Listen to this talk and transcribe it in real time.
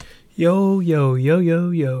Yo, yo, yo, yo,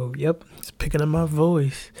 yo. Yep, it's picking up my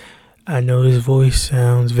voice. I know this voice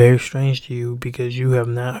sounds very strange to you because you have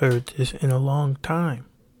not heard this in a long time.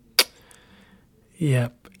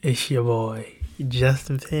 Yep, it's your boy,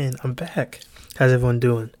 Justin Finn. I'm back. How's everyone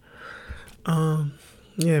doing?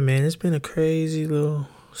 Yeah, man, it's been a crazy little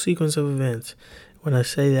sequence of events. When I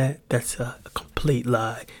say that, that's a complete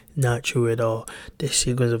lie. Not true at all. This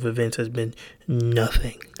sequence of events has been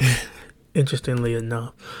nothing. Interestingly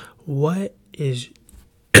enough, what is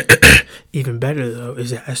even better though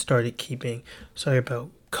is that I started keeping. Sorry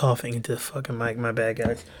about coughing into the fucking mic. My bad,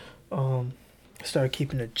 guys. I started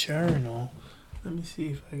keeping a journal. Let me see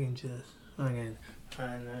if I can just. I can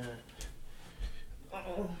find that.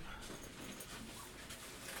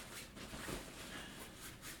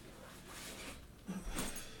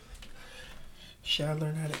 Should I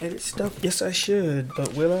learn how to edit stuff? Yes, I should.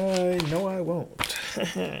 But will I? No, I won't.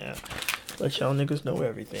 Let y'all niggas know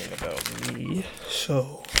everything about me.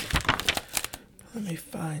 So, let me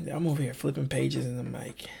find it. I'm over here flipping pages in the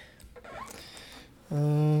mic.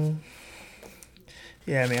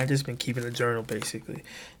 Yeah, I mean, I just been keeping a journal basically,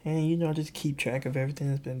 and just keep track of everything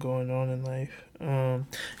that's been going on in life.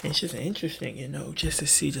 It's just interesting, just to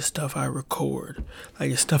see the stuff I record, like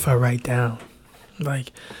the stuff I write down.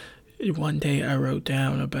 Like one day I wrote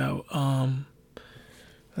down about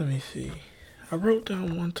let me see. I wrote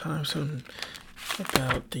down one time something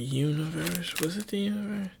about the universe. Was it the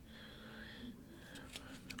universe?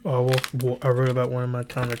 Oh, well, I wrote about one of my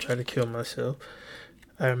times I tried to kill myself.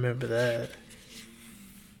 I remember that.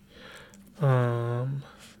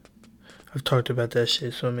 I've talked about that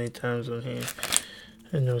shit so many times on here.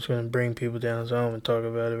 I know it's gonna bring people down, so I'm gonna talk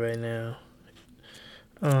about it right now.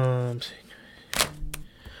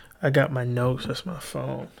 I got my notes. That's my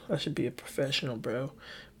phone. I should be a professional, bro.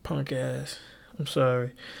 Punk ass. I'm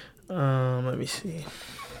sorry. Let me see.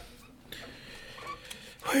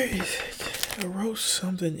 Where is it? I wrote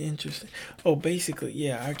something interesting. Oh, basically,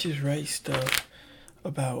 yeah, I just write stuff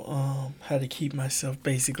about how to keep myself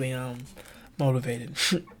basically motivated.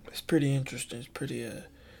 It's pretty interesting. It's pretty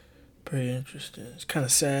interesting. It's kind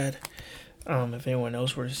of sad. If anyone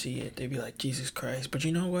else were to see it, they'd be like, Jesus Christ. But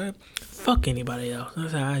you know what? Fuck anybody else.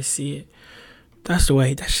 That's how I see it. That's the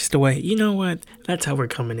way. That's just the way. You know what? That's how we're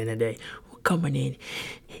coming in today. We're coming in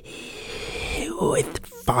with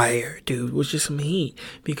fire, dude. With just some heat.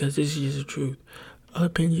 Because this is just the truth. Other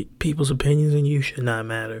people's opinions and you should not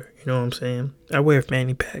matter. You know what I'm saying? I wear a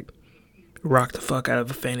fanny pack. Rock the fuck out of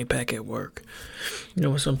a fanny pack at work. You know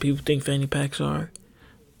what some people think fanny packs are?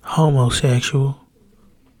 Homosexual.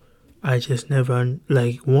 I just never,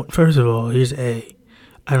 first of all, here's A.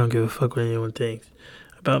 I don't give a fuck what anyone thinks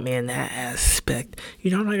about me in that aspect.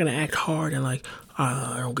 I'm not gonna act hard and I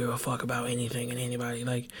don't give a fuck about anything and anybody.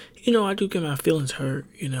 I do get my feelings hurt,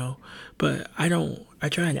 but I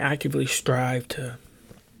try and actively strive to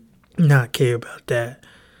not care about that.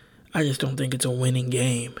 I just don't think it's a winning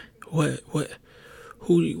game. Who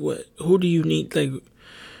do you need?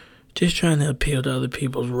 Just trying to appeal to other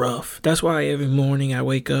people's rough. That's why every morning I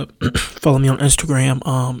wake up. Follow me on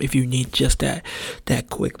Instagram. If you need just that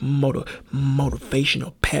quick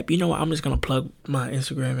motivational pep. You know what? I'm just gonna plug my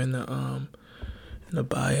Instagram in the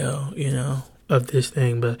bio. Of this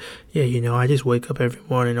thing. But yeah, I just wake up every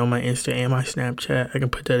morning on my Insta and my Snapchat. I can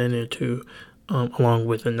put that in there too. Along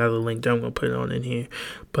with another link that I'm gonna put it on in here.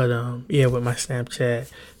 But with my Snapchat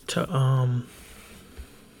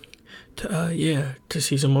to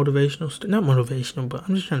see some motivational stuff. Not motivational, but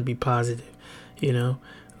I'm just trying to be positive.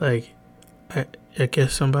 I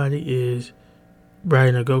guess somebody is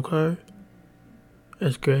riding a go-kart.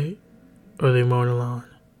 That's great. Or they mowing the lawn.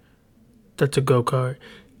 That's a go-kart.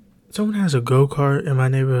 Someone has a go-kart in my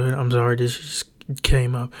neighborhood. I'm sorry, this just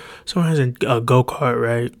came up. Someone has a go-kart,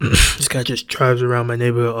 right? This guy just drives around my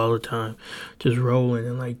neighborhood all the time. Just rolling.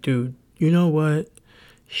 And dude, you know what?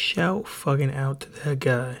 Shout fucking out to that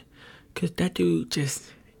guy. Because that dude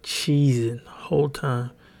just cheesing the whole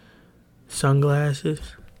time. Sunglasses.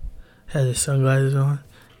 Had his sunglasses on.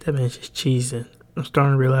 That man's just cheesing. I'm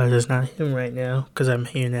starting to realize it's not him right now. Because I'm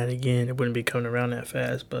hearing that again. It wouldn't be coming around that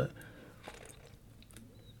fast. But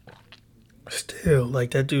still,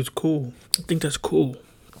 that dude's cool. I think that's cool.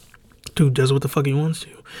 Dude does what the fuck he wants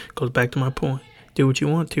to. Goes back to my point. Do what you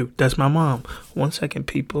want to. That's my mom. 1 second,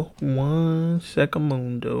 people. 1 second,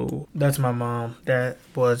 mundo. That's my mom. That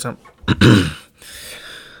was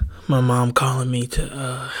my mom calling me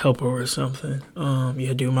to help her with something.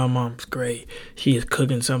 Dude, my mom's great. She is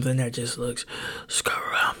cooking something that just looks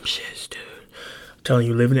scrumptious, dude. I'm telling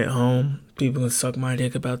you, living at home, people can suck my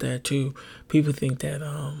dick about that too. People think that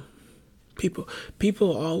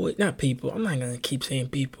People always, not people, I'm not going to keep saying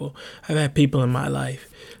people. I've had people in my life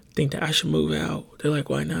think that I should move out. They're like,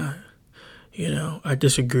 why not? I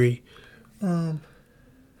disagree. From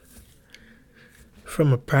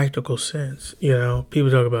a practical sense,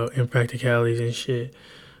 people talk about impracticalities and shit.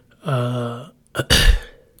 I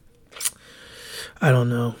don't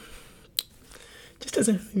know. Just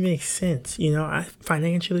doesn't make sense.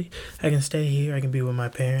 Financially, I can stay here. I can be with my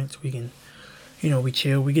parents. We can, we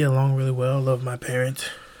chill. We get along really well. Love my parents.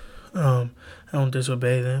 I don't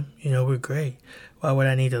disobey them. We're great. Why would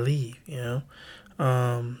I need to leave?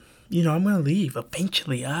 I'm gonna leave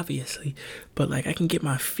eventually, obviously, but I can get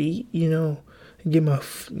my feet, get my,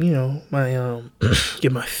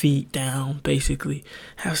 get my feet down, basically,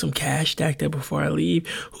 have some cash stacked up before I leave.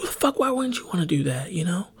 Who the fuck? Why wouldn't you want to do that?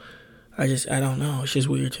 I don't know. It's just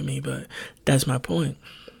weird to me, but that's my point.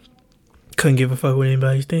 Couldn't give a fuck what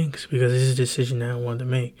anybody thinks because this is a decision that I wanted to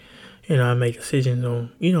make. I make decisions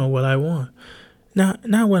on, what I want.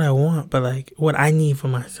 Not what I want, but what I need for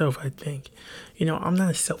myself, I think. I'm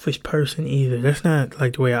not a selfish person either. That's not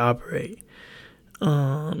the way I operate.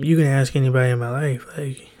 You can ask anybody in my life.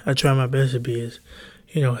 I try my best to be as,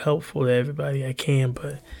 helpful to everybody I can,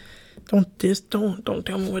 but don't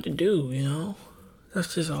tell me what to do,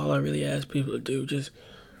 That's just all I really ask people to do. Just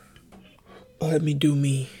let me do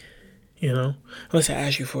me, Unless I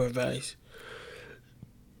ask you for advice.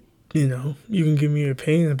 You can give me your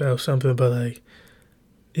opinion about something, but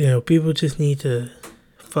people just need to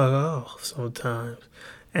fuck off sometimes.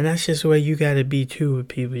 And that's just the way you gotta be too with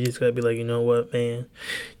people. You just gotta be like, you know what, man?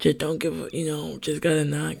 Just don't give a, just gotta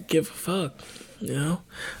not give a fuck.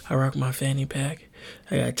 I rock my fanny pack.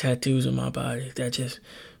 I got tattoos on my body that just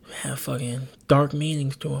have fucking dark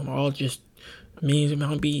meanings to them. All just means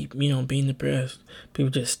about being depressed. People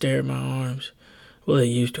just stare at my arms. Well, they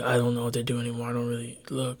used to. I don't know what they do anymore. I don't really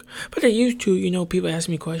look. But they used to, people ask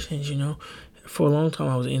me questions, For a long time,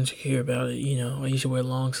 I was insecure about it, I used to wear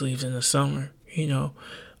long sleeves in the summer,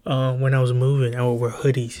 When I was moving, I would wear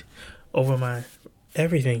hoodies over my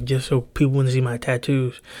everything just so people wouldn't see my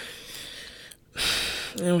tattoos.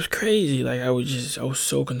 And it was crazy. I was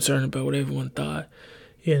so concerned about what everyone thought,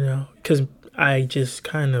 because I just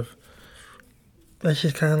that's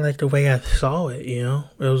just kind of the way I saw it, It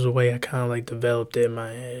was the way I kind of developed it in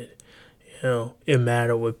my head, It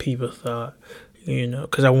mattered what people thought,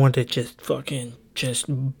 because I wanted to just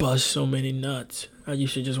bust so many nuts. I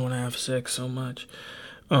used to just want to have sex so much.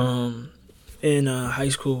 In high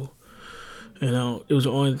school, it was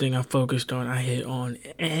the only thing I focused on. I hit on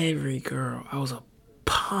every girl. I was a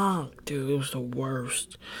punk, dude. It was the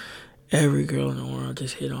worst. Every girl in the world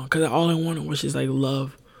just hit on. Because all I wanted was just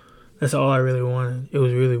love. That's all I really wanted. It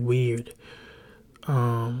was really weird.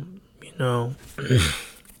 I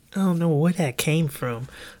don't know where that came from.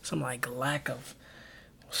 Some lack of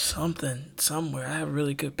something somewhere. I have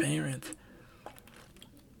really good parents.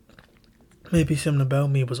 Maybe something about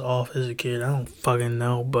me was off as a kid. I don't fucking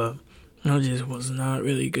know, but I just was not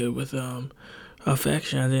really good with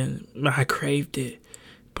affection. I craved it,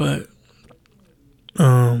 but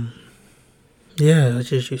yeah, I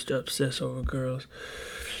just used to obsess over girls.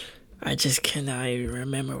 I just cannot even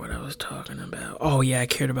remember what I was talking about. Oh yeah, I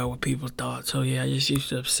cared about what people thought. So yeah, I just used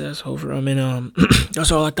to obsess over them, and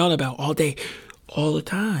that's all I thought about all day, all the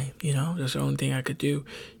time. That's the only thing I could do.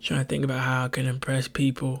 Trying to think about how I could impress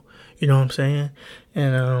people. You know what I'm saying?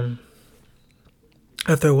 And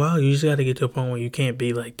after a while, you just got to get to a point where you can't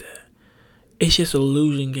be like that. It's just a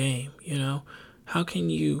losing game. How can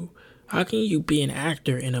you be an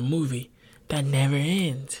actor in a movie that never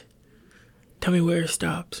ends? Tell me where it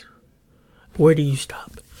stops. Where do you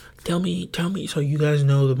stop? Tell me. So you guys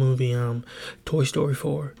know the movie Toy Story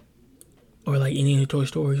 4? Or any of the Toy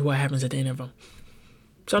Stories, what happens at the end of them?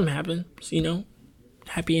 Something happens,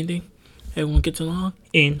 happy ending. Everyone gets along,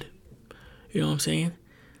 end. You know what I'm saying?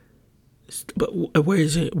 But where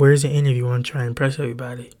is it? Where is the end if you want to try and impress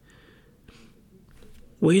everybody?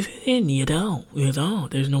 Where's it in? You don't.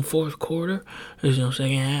 There's no fourth quarter. There's no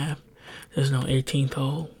second half. There's no 18th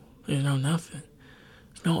hole. There's no nothing.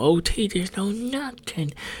 There's no OT. There's no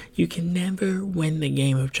nothing. You can never win the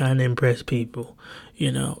game of trying to impress people,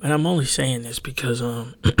 And I'm only saying this because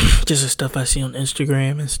just the stuff I see on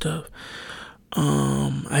Instagram and stuff.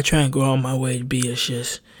 I try and go out my way to be as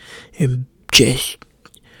just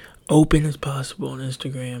open as possible on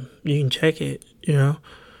Instagram. You can check it,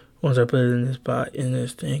 Once I put it in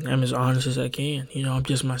this thing, I'm as honest as I can. I'm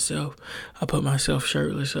just myself. I put myself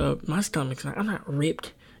shirtless up. My stomach's I'm not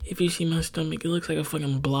ripped. If you see my stomach, it looks like a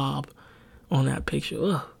fucking blob on that picture.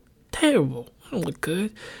 Ugh, terrible. I don't look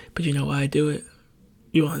good. But you know why I do it?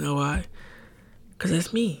 You wanna know why? Because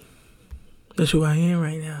that's me. That's who I am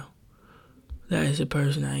right now. That is the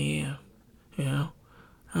person I am. You know?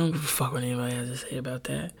 I don't give a fuck what anybody has to say about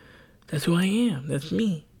that. That's who I am. That's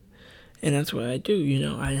me. And that's what I do, you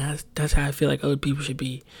know. That's how I feel like other people should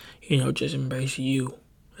be, you know, just embrace you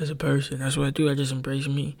as a person. That's what I do. I just embrace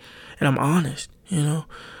me. And I'm honest, you know,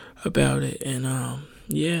 about it. And,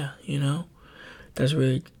 yeah, you know, that's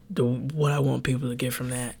really what I want people to get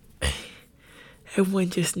from that. Everyone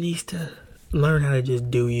just needs to learn how to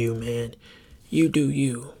just do you, man. You do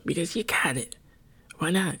you. Because you got it.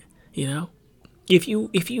 Why not? You know? If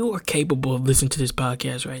you are capable of listening to this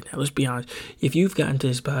podcast right now, let's be honest. If you've gotten to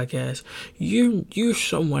this podcast, you're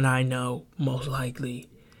someone I know, most likely.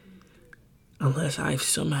 Unless I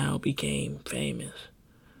somehow became famous.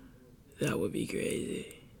 That would be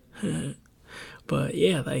crazy. But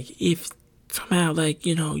yeah, like if somehow, like,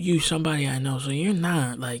 you know, you somebody I know, so you're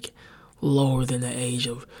not like lower than the age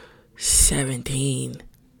of 17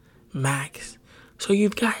 max. So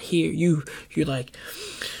you've got here, you're like,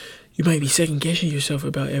 you might be second guessing yourself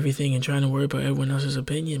about everything and trying to worry about everyone else's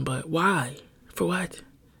opinion, but why? For what?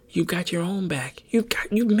 You got your own back. You've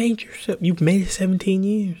made it 17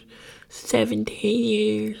 years. 17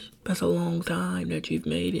 years. That's a long time that you've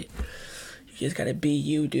made it. You just gotta be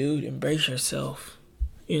you, dude. Embrace yourself.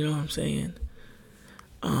 You know what I'm saying?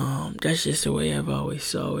 That's just the way I've always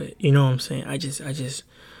saw it. You know what I'm saying?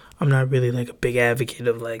 I'm not really like a big advocate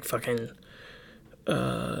of like fucking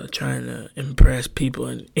trying to impress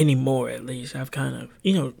people anymore. At least I've kind of,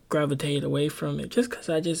 you know, gravitated away from it just because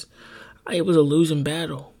it was a losing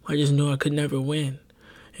battle. I just knew I could never win,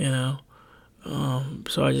 you know.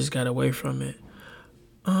 So I just got away from it.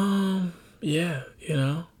 Yeah, you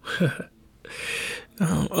know.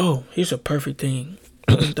 Here's a perfect thing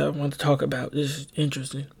that I want to talk about. This is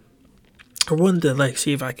interesting. I wanted to like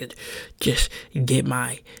see if I could just get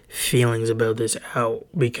my feelings about this out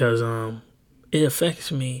because it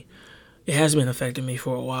affects me. It has been affecting me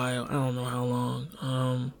for a while. I don't know how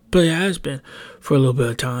long. But it has been for a little bit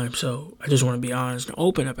of time. So I just want to be honest and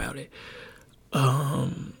open about it. My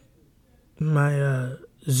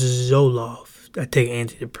Zoloft, I take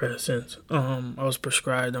antidepressants. I was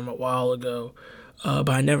prescribed them a while ago, but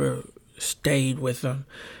I never stayed with them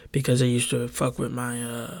because they used to fuck with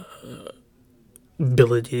my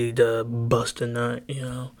ability to bust a nut. You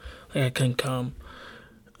know, like I couldn't come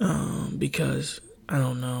because I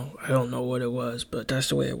don't know what it was, but that's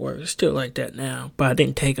the way it works. It's still like that now, but I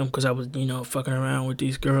didn't take them because I was, you know, fucking around with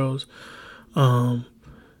these girls.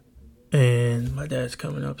 And my dad's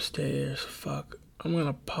coming upstairs. Fuck. I'm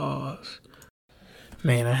gonna pause.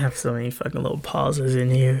 Man, I have so many fucking little pauses in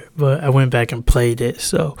here. But I went back and played it,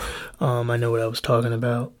 so I know what I was talking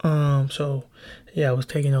about. So yeah, I was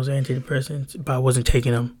taking those antidepressants, but I wasn't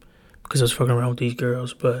taking them because I was fucking around with these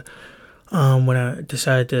girls. But when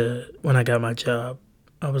I got my job,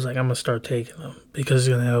 I was like, I'm gonna start taking them because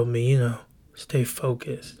it's gonna help me, you know, stay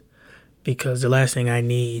focused. Because the last thing I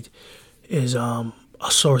need is a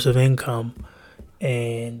source of income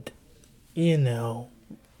and, you know,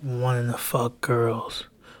 wanting to fuck girls.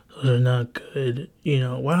 Those are not good. You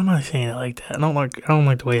know, why am I saying it like that? I don't like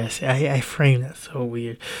the way I say it. I frame that so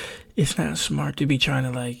weird. It's not smart to be trying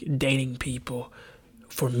to like dating people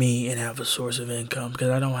for me and have a source of income because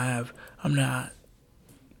I'm not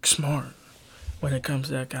smart when it comes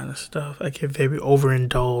to that kind of stuff. I get very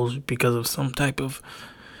overindulged because of some type of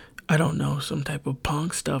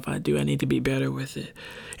punk stuff I do. I need to be better with it.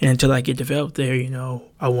 And until I get developed there, you know,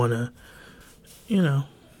 I want to, you know,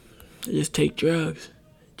 just take drugs.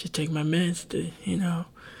 Just take my meds to, you know,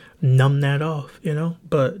 numb that off, you know.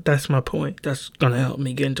 But that's my point. That's going to help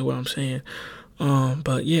me get into what I'm saying.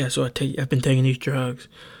 But yeah, so I've been taking these drugs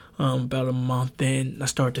about a month in. I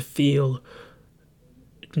start to feel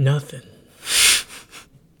nothing.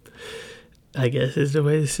 I guess is the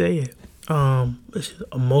way to say it. This is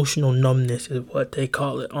emotional numbness is what they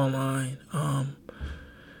call it online.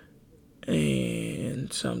 And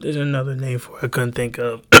there's another name for it I couldn't think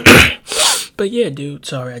of. But yeah, dude,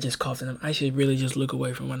 sorry, I just coughed in the mic. I should really just look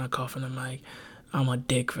away from when I cough in the mic. I'm a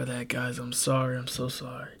dick for that, guys. I'm sorry. I'm so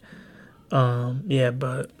sorry. Yeah,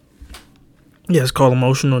 it's called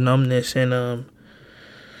emotional numbness, and I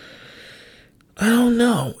don't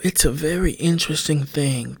know. It's a very interesting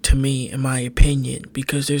thing to me, in my opinion,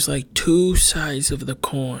 because there's like two sides of the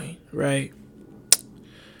coin, right?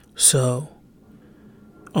 So,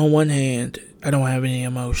 on one hand, I don't have any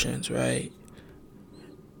emotions, right?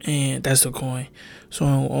 And that's the coin. So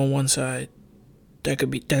on one side, that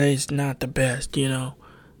is not the best, you know.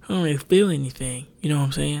 I don't really feel anything, you know what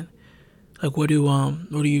I'm saying? Like what do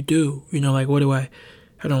you do? You know, like what do I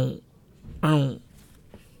don't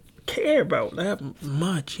care about that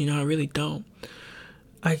much. I really don't.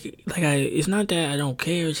 It's not that I don't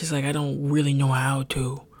care. It's just like I don't really know how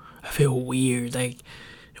to. I feel weird. Like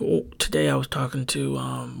today, I was talking to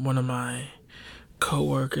one of my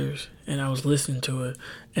coworkers, and I was listening to it,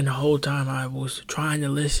 and the whole time I was trying to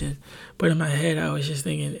listen, but in my head I was just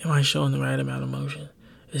thinking, am I showing the right amount of emotion?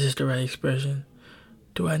 Is this the right expression?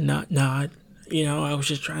 Do I not nod? I was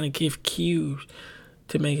just trying to give cues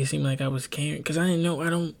to make it seem like I was caring, because I didn't know.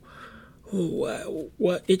 I don't.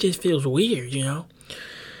 What? It just feels weird.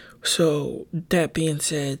 So that being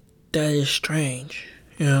said, that is strange.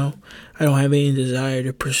 I don't have any desire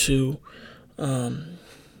to pursue,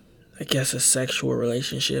 I guess, a sexual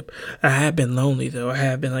relationship. I have been lonely though. I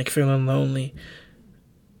have been feeling lonely,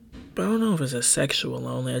 but I don't know if it's a sexual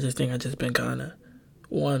lonely. I just think I just been kind of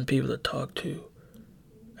wanting people to talk to.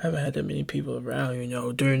 I haven't had that many people around,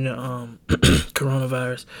 during the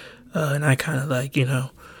coronavirus, and I kind of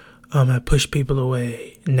I push people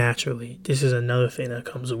away naturally. This is another thing that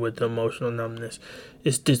comes with the emotional numbness.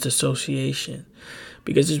 It's disassociation.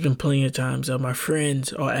 Because there's been plenty of times that my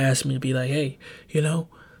friends will ask me to be like, hey,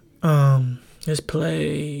 let's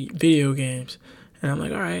play video games. And I'm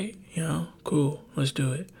like, all right, cool, let's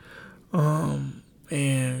do it. And,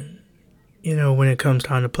 when it comes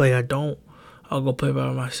time to play, I'll go play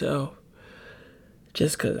by myself.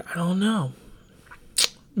 Just because, I don't know.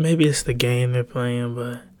 Maybe it's the game they're playing,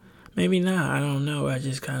 but maybe not. I don't know. I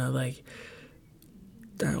just kind of I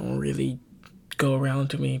don't really go around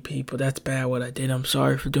too many people. That's bad what I did. I'm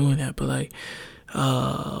sorry for doing that. But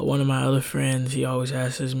one of my other friends, he always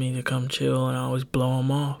asks me to come chill, and I always blow him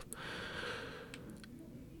off.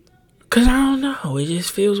 Cause I don't know. It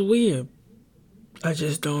just feels weird. I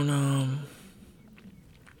just don't.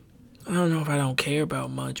 I don't know if I don't care about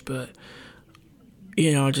much, but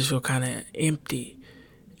I just feel kind of empty.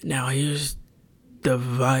 Now here's the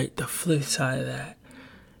flip side of that.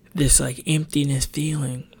 This emptiness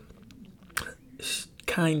feeling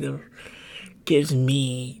kind of gives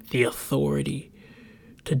me the authority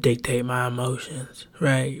to dictate my emotions,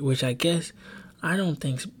 right? Which I guess I don't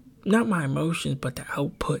think's not my emotions, but the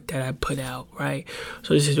output that I put out, right?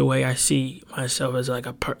 So this is the way I see myself as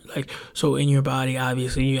so in your body,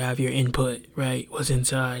 obviously you have your input, right? What's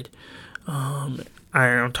inside.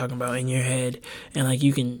 I'm talking about in your head, and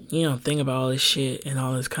you can think about all this shit and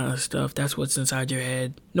all this kind of stuff. That's what's inside your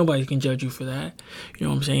head. Nobody can judge you for that. You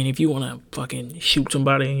know what I'm saying? If you want to fucking shoot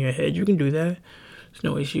somebody in your head, you can do that. There's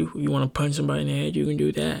no issue. If you want to punch somebody in the head, you can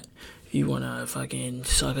do that. If you want to fucking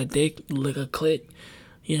suck a dick, lick a clit,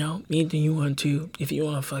 anything you want to. If you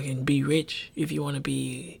want to fucking be rich, if you want to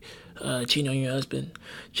be cheat on your husband,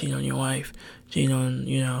 cheat on your wife, cheat on,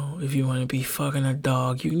 if you want to be fucking a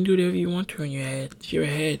dog, you can do whatever you want to in your head. It's your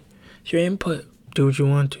head. It's your input. Do what you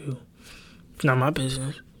want to. It's not my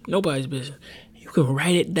business. Nobody's business. You can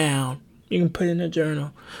write it down. You can put it in a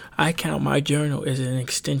journal. I count my journal as an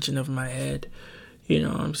extension of my head. You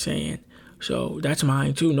know what I'm saying? So that's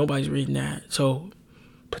mine too. Nobody's reading that. So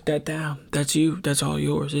put that down. That's you. That's all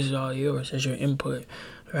yours. This is all yours. That's your input,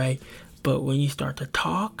 right? But when you start to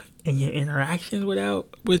talk and your interactions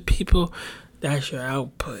with people, that's your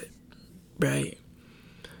output, right?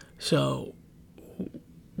 So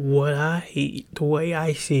the way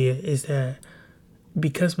I see it is that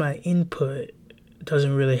because my input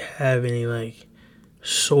doesn't really have any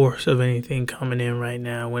source of anything coming in right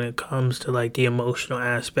now when it comes to the emotional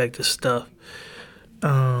aspect of stuff.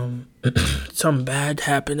 Something bad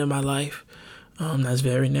happened in my life. That's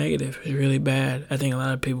very negative. It's really bad. I think a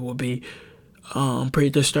lot of people will be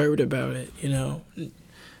pretty disturbed about it,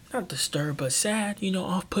 Not disturbed, but sad,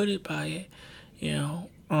 off-putted by it,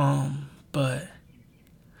 but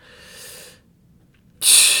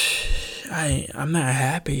I'm not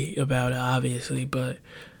happy about it, obviously, but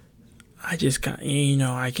I just got,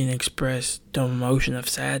 I can express the emotion of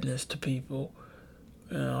sadness to people.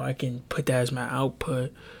 I can put that as my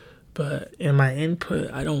output, but in my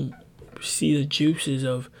input, I don't see the juices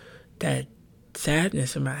of that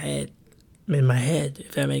sadness in my head.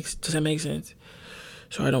 Does that make sense?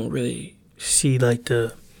 So I don't really see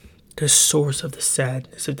the source of the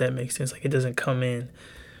sadness, if that makes sense. It doesn't come in.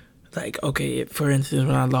 Okay, for instance,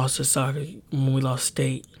 when I lost the soccer, when we lost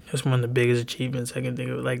state, that's one of the biggest achievements I can think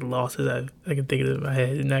of. Losses I can think of in my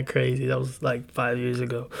head. Isn't that crazy? That was 5 years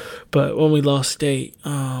ago. But when we lost state,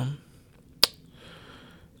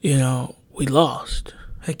 we lost.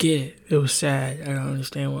 I get it. It was sad. I don't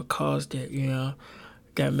understand what caused it,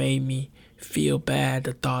 That made me feel bad.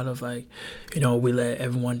 The thought of we let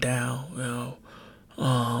everyone down,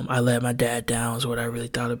 I let my dad down is what I really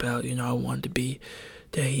thought about. I wanted to be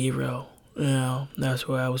the hero, You know, that's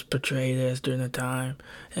what I was portrayed as during the time.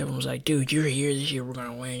 Everyone was like, dude, you're here this year, we're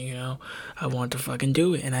gonna win, you know. I wanted to fucking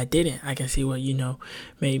do it, and I didn't. I can see what,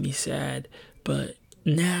 made me sad. But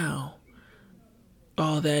now,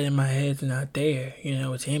 all that in my head's not there.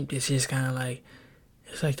 It's empty. It's just kind of like,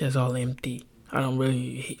 it's like that's all empty. I don't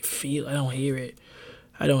really I don't hear it.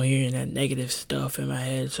 I don't hear that negative stuff in my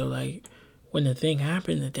head. So, like, when the thing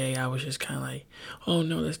happened today, I was just kind of like, oh,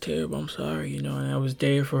 no, that's terrible. I'm sorry, and I was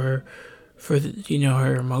there for her,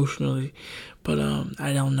 her emotionally. But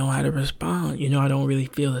I don't know how to respond. I don't really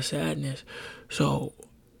feel the sadness. So,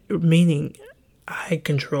 meaning I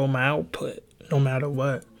control my output no matter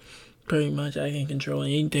what. Pretty much I can control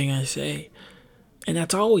anything I say. And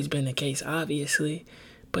that's always been the case, obviously.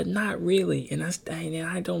 But not really, and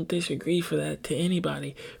I don't disagree for that to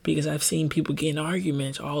anybody, because I've seen people get in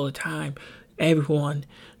arguments all the time. Everyone,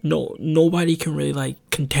 nobody can really like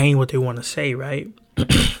contain what they want to say, right?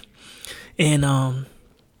 And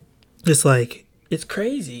it's like, it's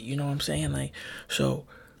crazy, you know what I'm saying? Like, so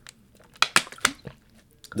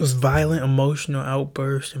those violent emotional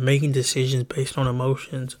outbursts and making decisions based on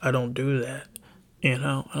emotions, I don't do that.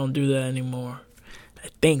 I don't do that anymore. I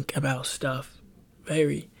think about stuff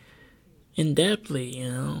very in-depthly,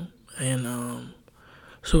 and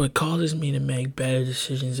so it causes me to make better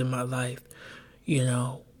decisions in my life,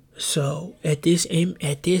 so at this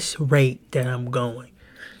rate that I'm going,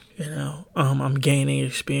 I'm gaining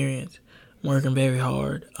experience, working very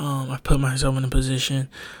hard. I put myself in a position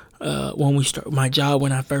my job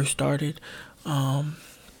when I first started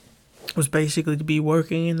was basically to be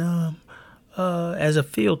working in as a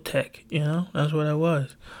field tech. That's what I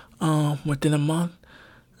was. Within a month,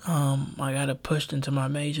 I got pushed into my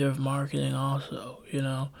major of marketing also.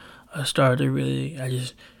 I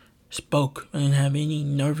just spoke. I didn't have any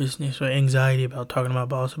nervousness or anxiety about talking to my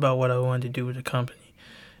boss about what I wanted to do with the company.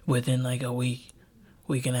 Within like a week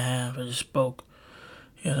and a half, I just spoke,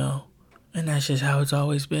 and that's just how it's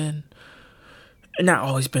always been. Not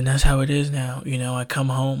always been, that's how it is now. I come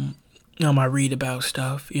home, I read about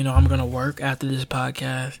stuff. I'm going to work after this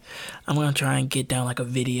podcast. I'm going to try and get down like a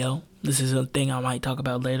video. This is a thing I might talk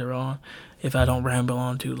about later on if I don't ramble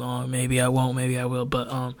on too long. Maybe I won't, maybe I will. But,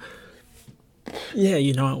 yeah,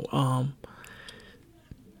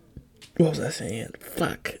 what was I saying?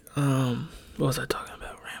 Fuck. What was I talking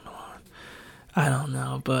about? Ramble on. I don't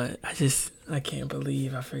know, but I can't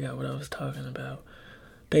believe I forgot what I was talking about.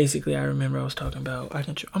 Basically, I remember I was talking about, I'm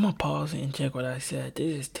going to pause it and check what I said.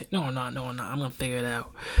 No, I'm not. I'm going to figure it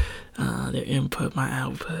out. Their input, my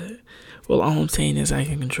output. Well, all I'm saying is I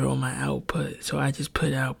can control my output. So I just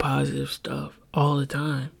put out positive stuff all the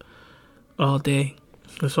time. All day.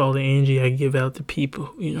 That's all the energy I give out to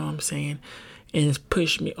people. You know what I'm saying? And it's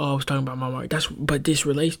pushed me. Oh, I was talking about my market. But this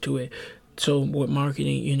relates to it. So with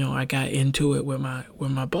marketing, I got into it with my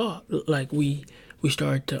boss. Like we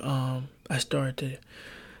started to, I started to,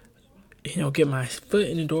 get my foot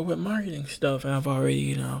in the door with marketing stuff. And I've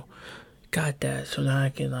already, got that. So now I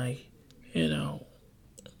can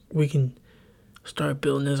we can start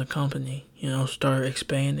building as a company, start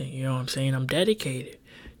expanding, you know what I'm saying? I'm dedicated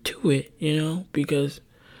to it, because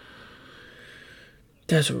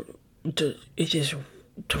it's just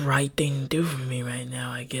the right thing to do for me right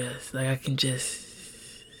now, I guess. Like,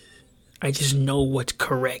 I just know what's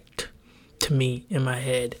correct to me in my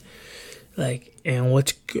head. Like, and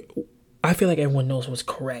I feel like everyone knows what's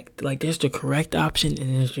correct. Like, there's the correct option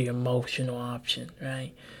and there's the emotional option,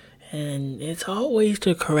 right? And it's always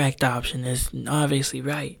the correct option. It's obviously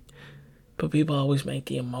right. But people always make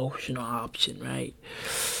the emotional option, right?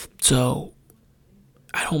 So,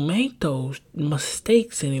 I don't make those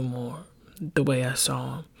mistakes anymore the way I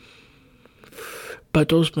saw them. But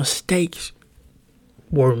those mistakes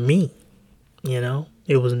were me,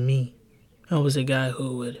 It was me. I was a guy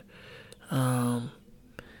who would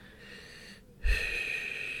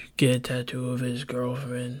get a tattoo of his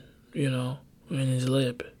girlfriend, in his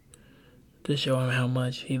lip to show him how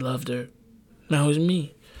much he loved her. That was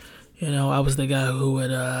me. I was the guy who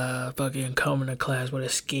would fucking come into class with a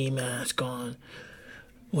ski mask on,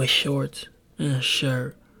 with shorts and a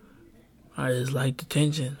shirt. I just liked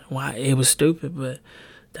attention. Why? It was stupid, but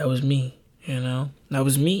that was me, That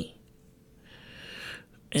was me.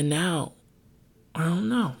 And now, I don't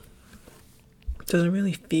know. It doesn't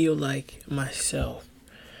really feel like myself,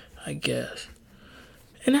 I guess.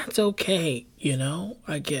 And that's okay,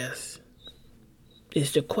 I guess.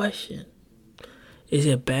 It's the question. Is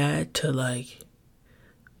it bad to,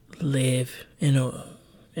 live in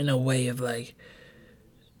a way of,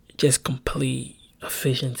 just complete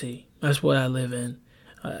efficiency? That's what I live in.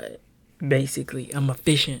 Basically, I'm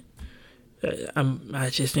efficient. I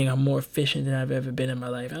just think I'm more efficient than I've ever been in my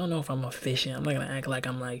life. I don't know if I'm efficient. I'm not gonna act like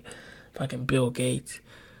I'm like fucking Bill Gates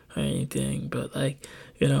or anything, but like,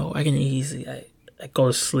 I can easily I go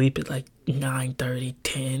to sleep at like 9:30,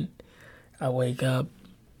 10. I wake up,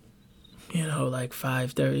 like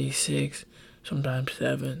 5:30, 6, sometimes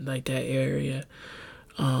 7, like that area.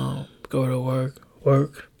 Go to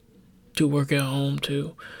work, do work at home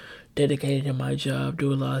too. Dedicated to my job,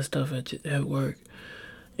 do a lot of stuff at work.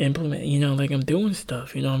 Implement, like I'm doing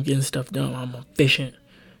stuff, I'm getting stuff done. I'm efficient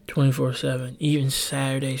 24/7. Even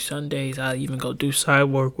Saturdays, Sundays, I even go do side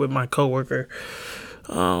work with my coworker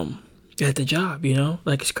at the job,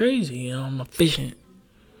 like it's crazy, I'm efficient.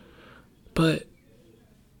 But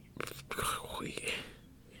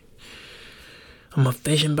I'm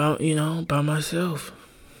efficient by myself.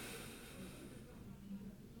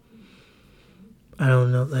 I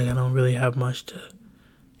don't know, like I don't really have much to,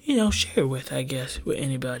 share with, I guess, with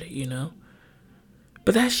anybody,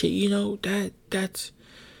 But that shit, that's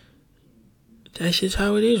just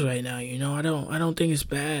how it is right now, I don't think it's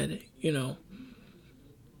bad,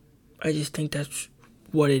 I just think that's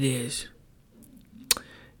what it is.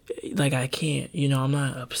 Like I can't, I'm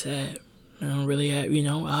not upset. I don't really have,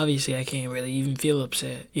 obviously I can't really even feel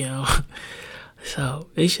upset, So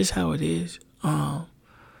it's just how it is.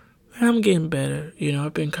 And I'm getting better,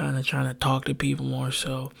 I've been kind of trying to talk to people more,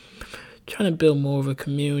 so trying to build more of a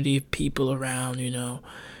community of people around,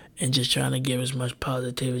 and just trying to give as much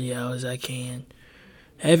positivity out as I can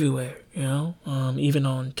everywhere,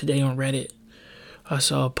 even today on Reddit, I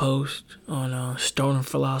saw a post on stoner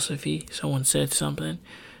philosophy. Someone said something.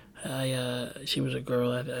 She was a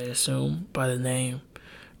girl, I assume, by the name.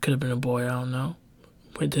 Could have been a boy, I don't know.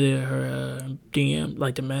 Went to her DM,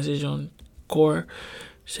 like the message on Quora,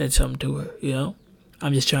 said something to her,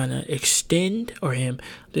 I'm just trying to extend, or him,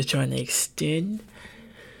 just trying to extend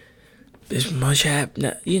as much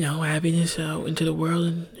happiness out into the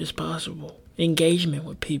world as possible. Engagement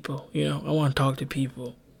with people, I want to talk to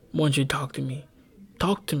people. I want you to talk to me.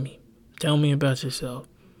 Talk to me. Tell me about yourself.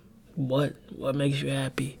 What makes you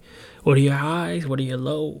happy? What are your highs? What are your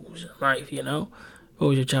lows in life, What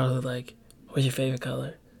was your childhood like? What's your favorite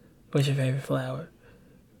color? What's your favorite flower?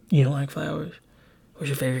 You don't like flowers? What's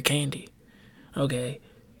your favorite candy? Okay.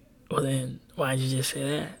 Well then, why'd you just say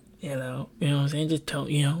that? You know what I'm saying? Just tell,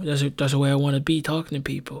 that's the way I want to be, talking to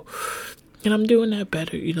people. And I'm doing that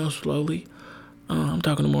better, slowly. I'm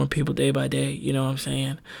talking to more people day by day, you know what I'm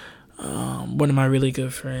saying? One of my really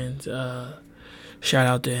good friends, shout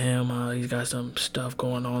out to him. He's got some stuff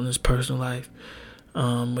going on in his personal life,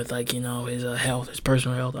 with his health, his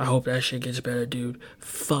personal health. I hope that shit gets better, dude.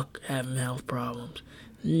 Fuck having health problems.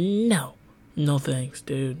 No thanks,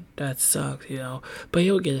 dude. That sucks, But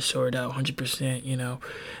he'll get it sorted out, 100%.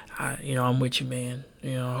 I'm with you, man.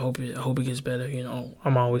 I hope it gets better.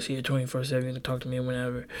 I'm always here 24/7. You can talk to me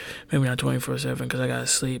whenever. Maybe not 24/7 because I gotta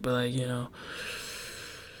sleep, but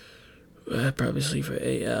I'd probably sleep for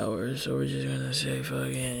 8 hours, so we're just gonna say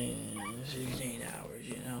fucking 16 hours,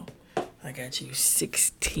 I got you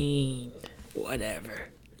 16, whatever,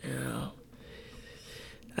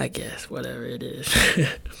 I guess, whatever it is,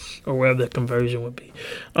 or whatever the conversion would be.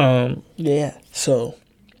 Yeah, so,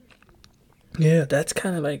 yeah, that's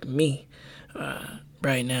kind of like me,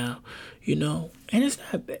 right now, and it's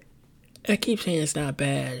not bad. I keep saying it's not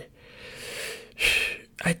bad.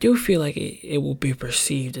 I do feel like it will be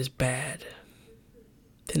perceived as bad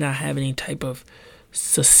to not have any type of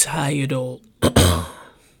societal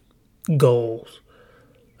goals.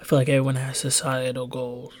 I feel like everyone has societal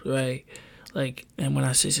goals, right? And when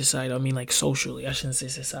I say societal, I mean like socially. I shouldn't say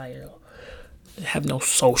societal. They have no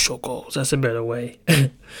social goals. That's a better way.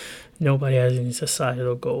 Nobody has any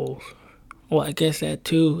societal goals. Well, I guess that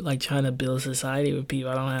too, like trying to build society with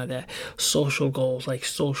people. I don't have that. Social goals, like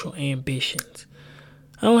social ambitions.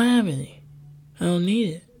 I don't have any. I don't need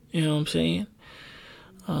it. You know what I'm saying?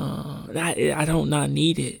 I don't not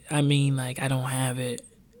need it. I mean, like, I don't have it.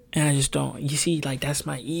 And I just don't. You see, like, that's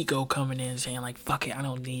my ego coming in saying, like, fuck it, I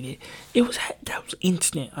don't need it. That was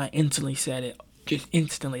instant. I instantly said it. Just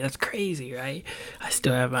instantly. That's crazy, right? I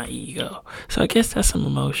still have my ego. So I guess that's some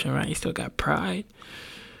emotion, right? You still got pride.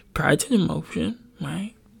 Pride's an emotion,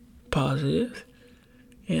 right? Positive.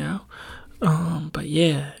 But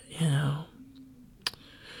yeah,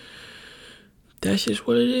 that's just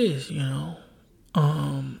what it is, and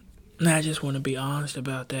I just want to be honest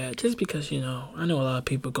about that, just because, I know a lot of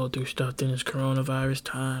people go through stuff during this coronavirus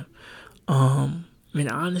time. In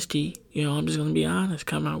honesty, I'm just gonna be honest,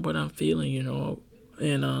 come out what I'm feeling, and on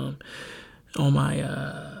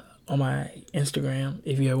my Instagram,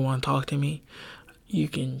 if you ever want to talk to me, you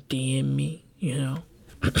can DM me,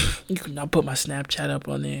 You can now put my Snapchat up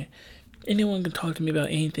on there. Anyone can talk to me about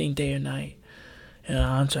anything day or night. And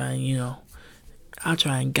I'm trying, I'll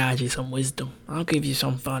try and guide you some wisdom. I'll give you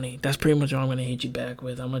something funny. That's pretty much all I'm gonna hit you back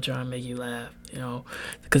with. I'm gonna try and make you laugh,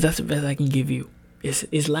 because that's the best I can give you.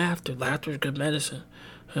 It's laughter. Laughter is good medicine.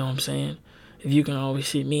 You know what I'm saying? If you can always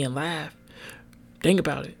see me and laugh, think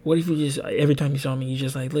about it. What if you just every time you saw me, you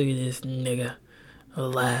just like, look at this nigga,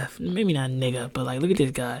 laugh. Maybe not nigga, but like, look at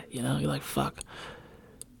this guy. You're like, fuck.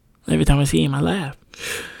 Every time I see him, I laugh.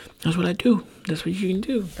 That's what I do. That's what you can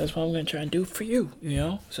do. That's what I'm gonna try and do for you.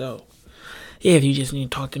 So. Yeah, if you just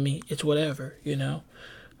need to talk to me, it's whatever, It'd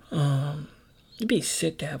be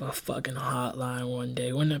sick to have a fucking hotline one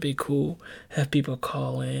day. Wouldn't that be cool? Have people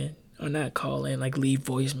call in, or not call in, like leave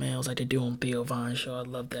voicemails like they do on Theo Von Show. I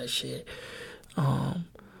love that shit.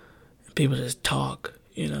 People just talk,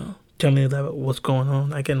 Tell me about what's going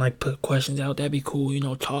on. I can like put questions out. That'd be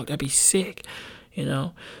cool, talk. That'd be sick,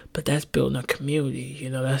 But that's building a community,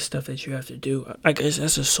 That's stuff that you have to do. I guess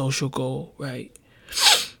that's a social goal, right?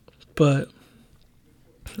 But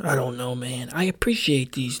I don't know, man. I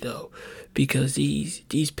appreciate these though, because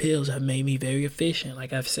these pills have made me very efficient.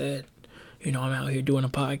 Like I've said, I'm out here doing a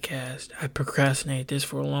podcast. I procrastinated this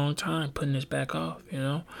for a long time, putting this back off,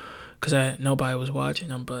 because nobody was watching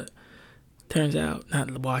them. But turns out,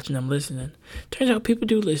 not watching them, listening. Turns out people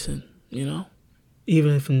do listen,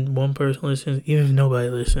 Even if one person listens, even if nobody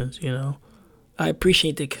listens, I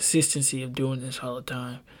appreciate the consistency of doing this all the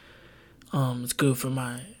time. It's good for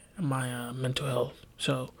my mental health.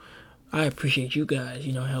 So I appreciate you guys,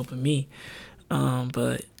 helping me.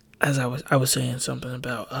 But as I was saying something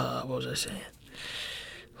about what was I saying?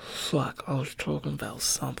 Fuck, I was talking about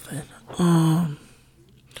something. I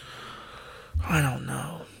don't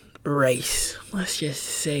know. Race. Let's just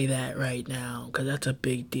say that right now, because that's a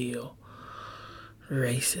big deal.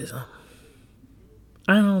 Racism.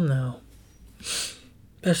 I don't know.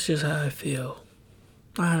 That's just how I feel.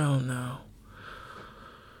 I don't know.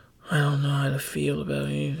 I don't know how to feel about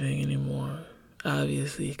anything anymore,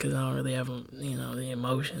 obviously, because I don't really have, the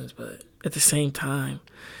emotions. But at the same time,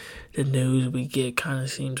 the news we get kind of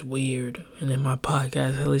seems weird. And then my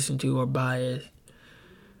podcasts I listen to are biased.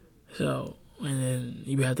 So, and then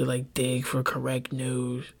you have to, like, dig for correct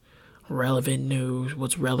news, relevant news.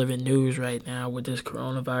 What's relevant news right now with this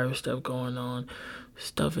coronavirus stuff going on?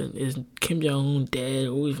 Is Kim Jong-un dead?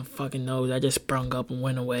 Who even fucking knows? I just sprung up and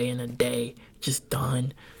went away in a day. Just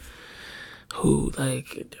done. Who,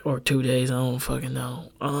 like, or 2 days, I don't fucking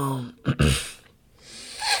know.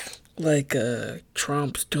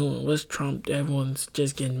 Trump's doing, what's Trump, everyone's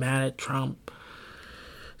just getting mad at Trump.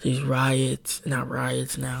 These protests.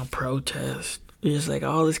 It's like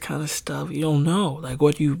all this kind of stuff. You don't know. Like,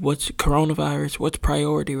 what's coronavirus, what's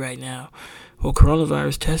priority right now? Well,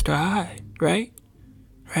 coronavirus tests are high, right?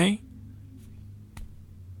 Right?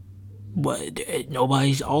 But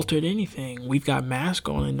nobody's altered anything. We've got masks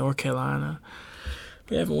on in North Carolina.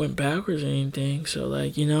 We haven't went backwards or anything. So,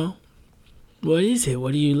 like, what is it?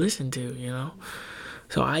 What do you listen to,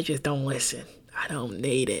 So I just don't listen. I don't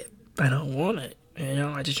need it. I don't want it.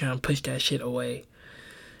 I just try to push that shit away.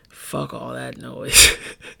 Fuck all that noise.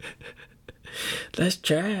 That's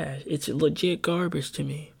trash. It's legit garbage to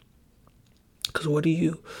me. Because what do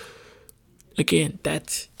you... Again,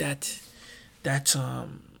 that's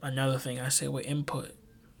another thing I say with input.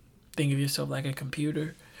 Think of yourself like a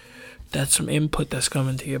computer. That's some input that's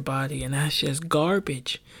coming to your body, and that's just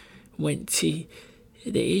garbage. The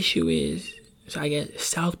issue is, so I guess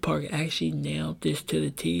South Park actually nailed this to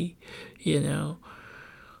the T,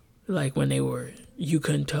 Like when you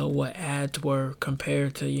couldn't tell what ads were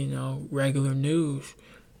compared to, regular news.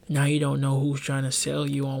 Now you don't know who's trying to sell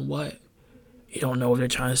you on what. You don't know if they're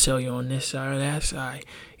trying to sell you on this side or that side.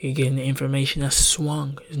 You're getting the information that's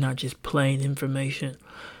swung. It's not just plain information.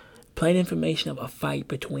 Plain information of a fight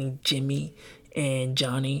between Jimmy and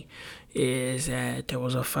Johnny is that there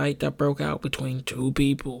was a fight that broke out between two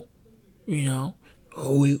people.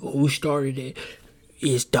 Who started it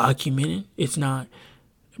is documented. It's not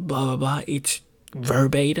blah, blah, blah. It's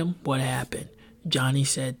verbatim what happened. Johnny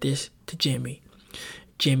said this to Jimmy.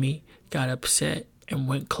 Jimmy got upset and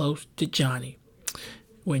went close to Johnny.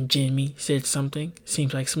 When Jimmy said something,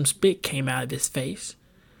 seems like some spit came out of his face.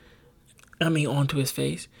 Onto his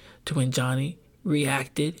face, to when Johnny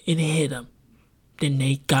reacted and hit him. Then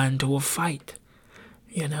they got into a fight.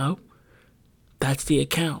 That's the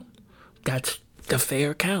account. That's the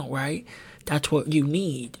fair account, right? That's what you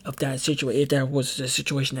need of that situation. If that was the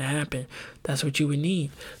situation that happened, that's what you would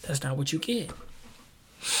need. That's not what you get.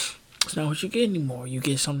 It's not what you get anymore. You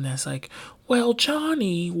get something that's like, well,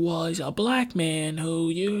 Johnny was a black man who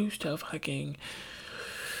used to fucking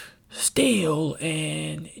Steele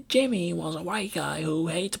and Jimmy was a white guy who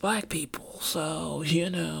hates black people. So,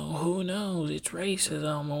 who knows? It's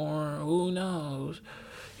racism or who knows?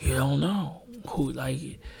 You don't know who,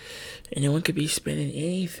 like, anyone could be spinning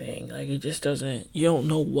anything. Like, it just doesn't, you don't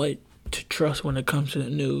know what to trust when it comes to the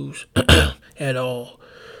news at all.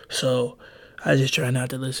 So, I just try not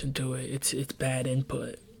to listen to it. It's bad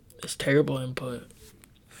input. It's terrible input.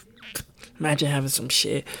 Imagine having some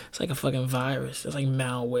shit. It's like a fucking virus. It's like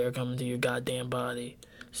malware coming to your goddamn body.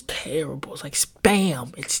 It's terrible. It's like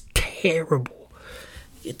spam. It's terrible.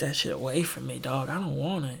 Get that shit away from me, dog. I don't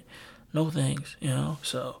want it. No thanks,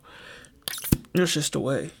 So, it's just the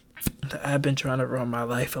way. I've been trying to run my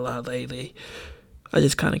life a lot lately. I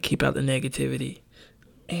just kind of keep out the negativity.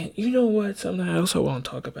 And you know what? Something I also want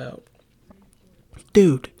to talk about.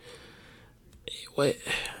 Dude. What?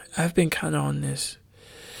 I've been kind of on this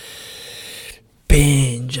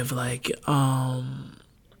binge of like,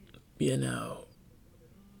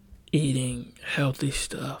 eating healthy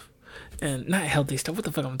stuff. And not healthy stuff, what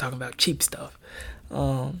the fuck I'm talking about? Cheap stuff.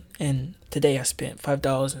 And today I spent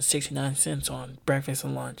 $5.69 on breakfast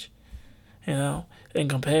and lunch. In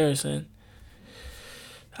comparison,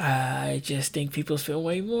 I just think people spend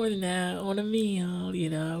way more than that on a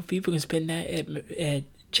meal. People can spend that at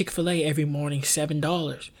Chick-fil-A every morning, $7.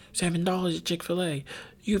 $7 at Chick-fil-A.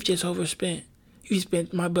 You've just overspent. You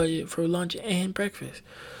spent my budget for lunch and breakfast.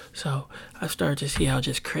 So I started to see how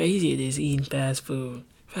just crazy it is eating fast food.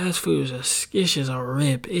 Fast food is just a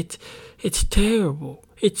rip. It's terrible.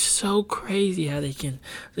 It's so crazy how the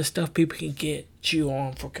stuff people can get you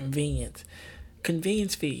on for convenience.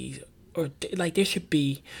 Convenience fees, or like there should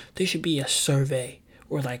be a survey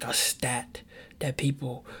or like a stat that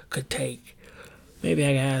people could take. Maybe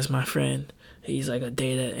I can ask my friend. He's like a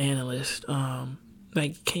data analyst.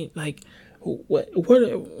 What's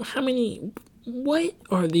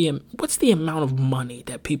the amount of money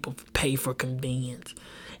that people pay for convenience?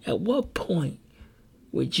 At what point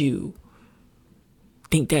would you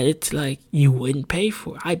think that it's like you wouldn't pay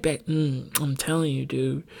for it? I bet, I'm telling you,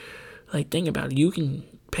 dude. Like, think about it. You can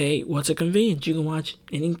pay, what's a convenience? You can watch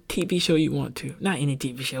any TV show you want to. Not any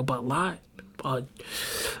TV show, but a lot.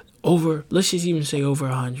 Let's just even say over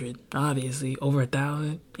 100. Obviously, over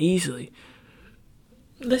 1,000. Easily.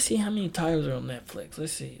 Let's see how many titles are on Netflix.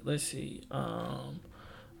 Let's see.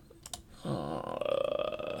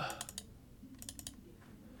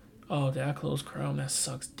 Did I close Chrome? That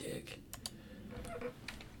sucks dick.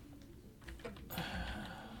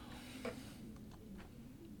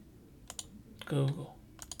 Google.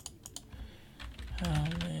 How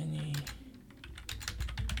many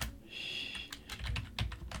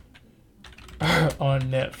on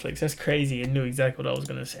Netflix? That's crazy. It knew exactly what I was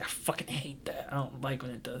gonna say. I fucking hate that. I don't like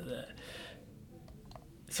when it does that.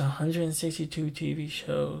 It's 162 TV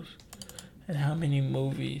shows. And how many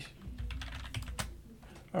movies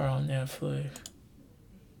are on Netflix?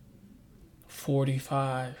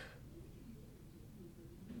 45.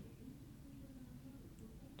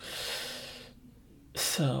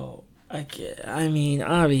 So,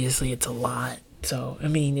 obviously it's a lot. So,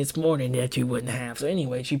 it's more than that you wouldn't have. So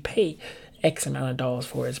anyways, you pay X amount of dollars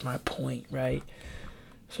for it, is my point, right?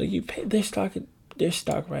 So you pay their stock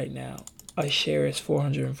right now. A share is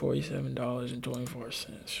 $447.24.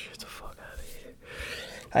 Get the fuck out of here.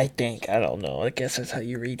 I don't know. I guess that's how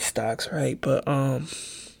you read stocks, right? But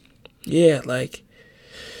yeah, like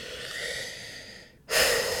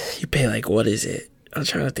you pay like, what is it? I'm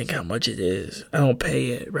trying to think how much it is. I don't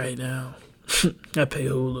pay it right now. I pay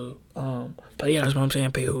Hulu. But yeah, that's what I'm saying. I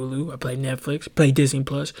pay Hulu. I pay Netflix. Play Disney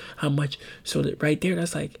Plus. How much? So that right there,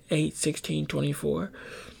 that's like 8, 16, 24.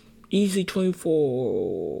 Easy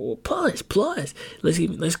 24 plus.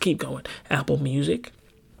 Let's keep going. Apple Music.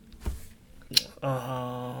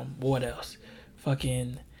 What else?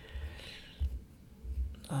 Fucking.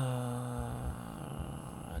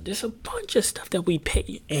 There's a bunch of stuff that we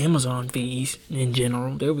pay. Amazon fees in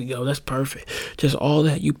general. There we go. That's perfect. Just all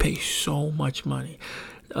that. You pay so much money.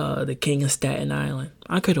 The King of Staten Island.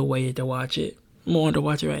 I could have waited to watch it. I wanted to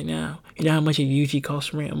watch it right now. You know how much it usually costs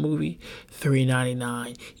to rent a movie?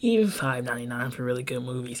 $3.99. Even $5.99 for really good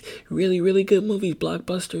movies. Really, really good movies.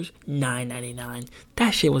 Blockbusters. $9.99.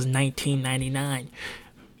 That shit was $19.99.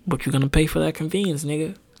 But you're gonna pay for that convenience,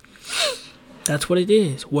 nigga. That's what it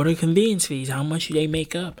is. What are convenience fees? How much do they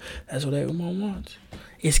make up? That's what everyone wants.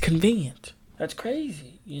 It's convenient. That's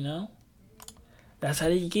crazy, That's how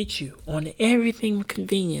they get you. On everything with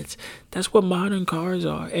convenience. That's what modern cars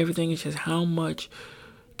are. Everything is just how much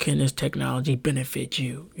can this technology benefit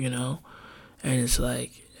you, And it's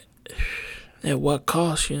like, at what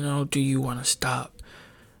cost, do you want to stop?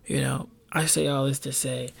 I say all this to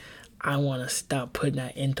say, I want to stop putting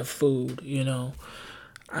that into food,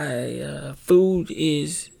 food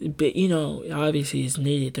is, obviously it's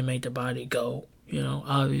needed to make the body go,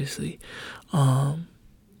 obviously.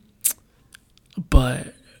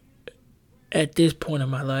 But at this point in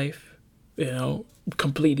my life,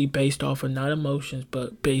 completely based off of not emotions,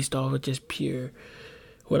 but based off of just pure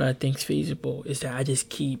what I think's feasible, is that I just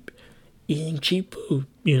keep eating cheap food,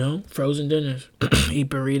 frozen dinners. Eat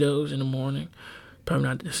burritos in the morning. Probably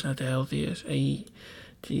not, it's not the healthiest. I eat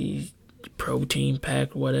these protein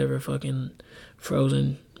packed, whatever, fucking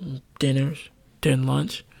frozen dinners during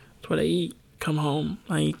lunch. That's what I eat. Come home,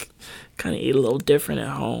 I kind of eat a little different at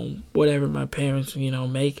home. Whatever my parents,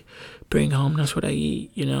 make, bring home, that's what I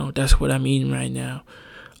eat. That's what I'm eating right now.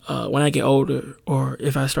 When I get older, or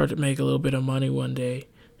if I start to make a little bit of money one day,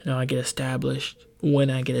 I get established.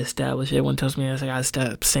 When I get established, everyone tells me I gotta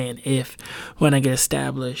stop saying if. When I get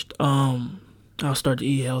established, I'll start to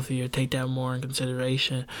eat healthier, take that more in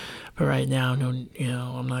consideration. But right now,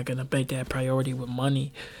 I'm not gonna make that priority with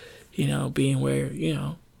money. Being where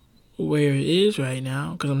it is right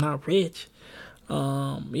now, because I'm not rich.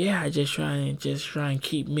 I just try and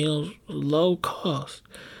keep meals low cost.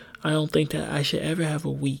 I don't think that I should ever have a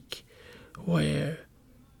week where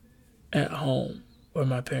at home where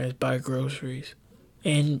my parents buy groceries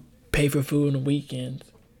and pay for food on the weekends.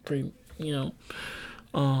 And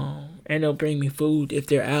they'll bring me food if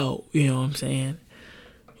they're out. You know what I'm saying?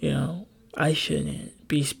 I shouldn't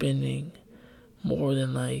be spending more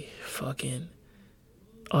than fucking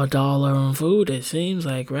 $1 on food, it seems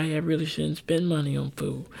like, right? I really shouldn't spend money on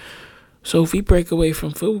food. So if we break away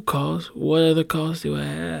from food costs, what other costs do I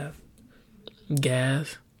have?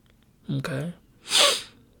 Gas. Okay.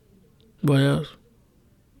 What else?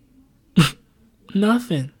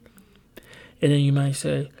 Nothing. And then you might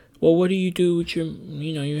say, well, what do you do with your,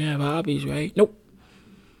 you have hobbies, right? Nope.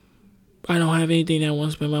 I don't have anything that I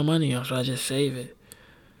want to spend my money on, so I just save it.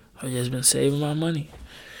 I've just been saving my money.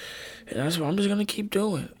 And that's what I'm just gonna keep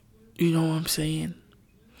doing. You know what I'm saying?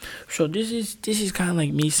 So this is kind of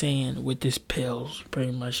like me saying with this pills,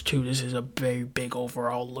 pretty much too. This is a very big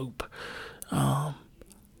overall loop. I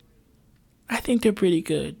think they're pretty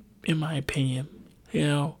good, in my opinion.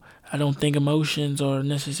 I don't think emotions are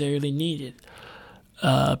necessarily needed.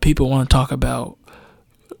 People want to talk about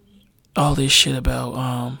all this shit about,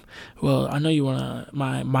 I know you wanna,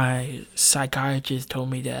 my psychiatrist told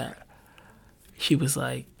me that she was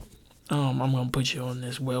like, I'm gonna put you on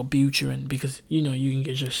this Wellbutrin because, you can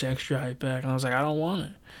get your sex drive back. And I was like, I don't want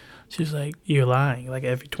it. She's like, you're lying. Like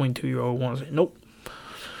every 22-year-old wants it. Nope,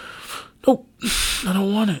 I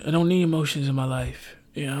don't want it. I don't need emotions in my life.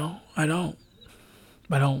 I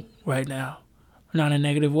don't right now. Not in a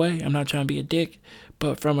negative way. I'm not trying to be a dick,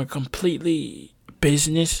 but from a completely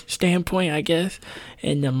business standpoint, I guess,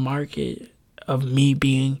 in the market of me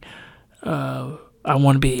being, I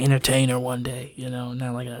want to be an entertainer one day, not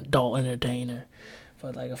like an adult entertainer,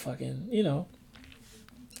 but like a fucking,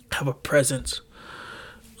 have a presence.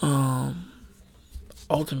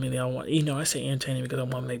 Ultimately, I want, I say entertaining because I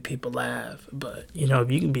want to make people laugh, but,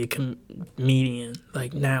 if you can be a comedian,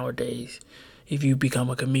 like nowadays, if you become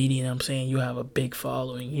a comedian, I'm saying you have a big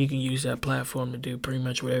following, you can use that platform to do pretty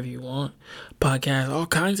much whatever you want. Podcasts, all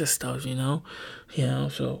kinds of stuff,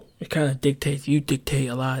 so it kind of dictates, you dictate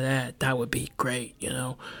a lot of that. That would be great,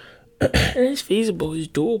 and it's feasible, it's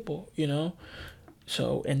doable,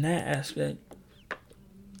 so in that aspect,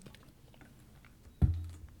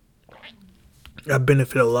 I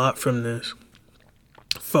benefit a lot from this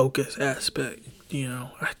focus aspect.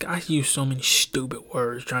 I use so many stupid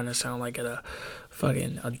words trying to sound like a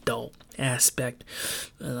fucking adult. Aspect.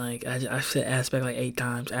 And I said aspect like 8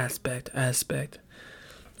 times. Aspect. Aspect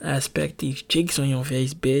these cheeks on your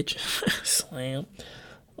face, bitch. Slam.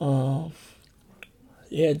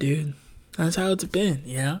 Yeah, dude. That's how it's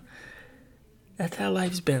been, That's how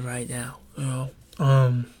life's been right now,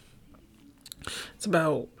 It's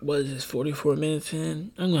about, 44 minutes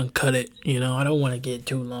in? I'm gonna cut it, I don't want to get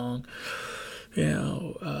too long.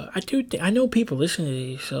 I know people listen to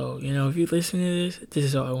these, so, if you listen to this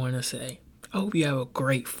is all I want to say. I hope you have a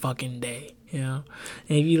great fucking day, And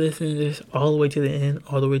if you listen to this all the way to the end,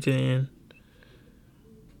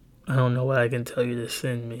 I don't know what I can tell you to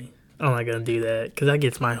send me. I'm not gonna do that, because that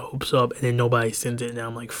gets my hopes up, and then nobody sends it, and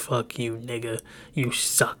I'm like, fuck you, nigga. You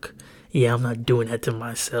suck. Yeah, I'm not doing that to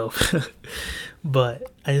myself.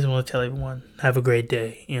 But I just want to tell everyone, have a great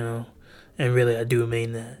day, And really, I do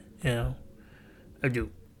mean that, I do.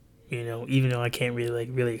 Even though I can't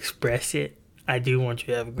really express it, I do want you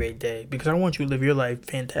to have a great day. Because I want you to live your life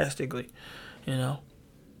fantastically, Because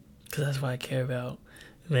that's what I care about.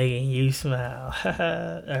 Making you smile.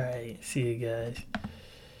 Alright, see you guys.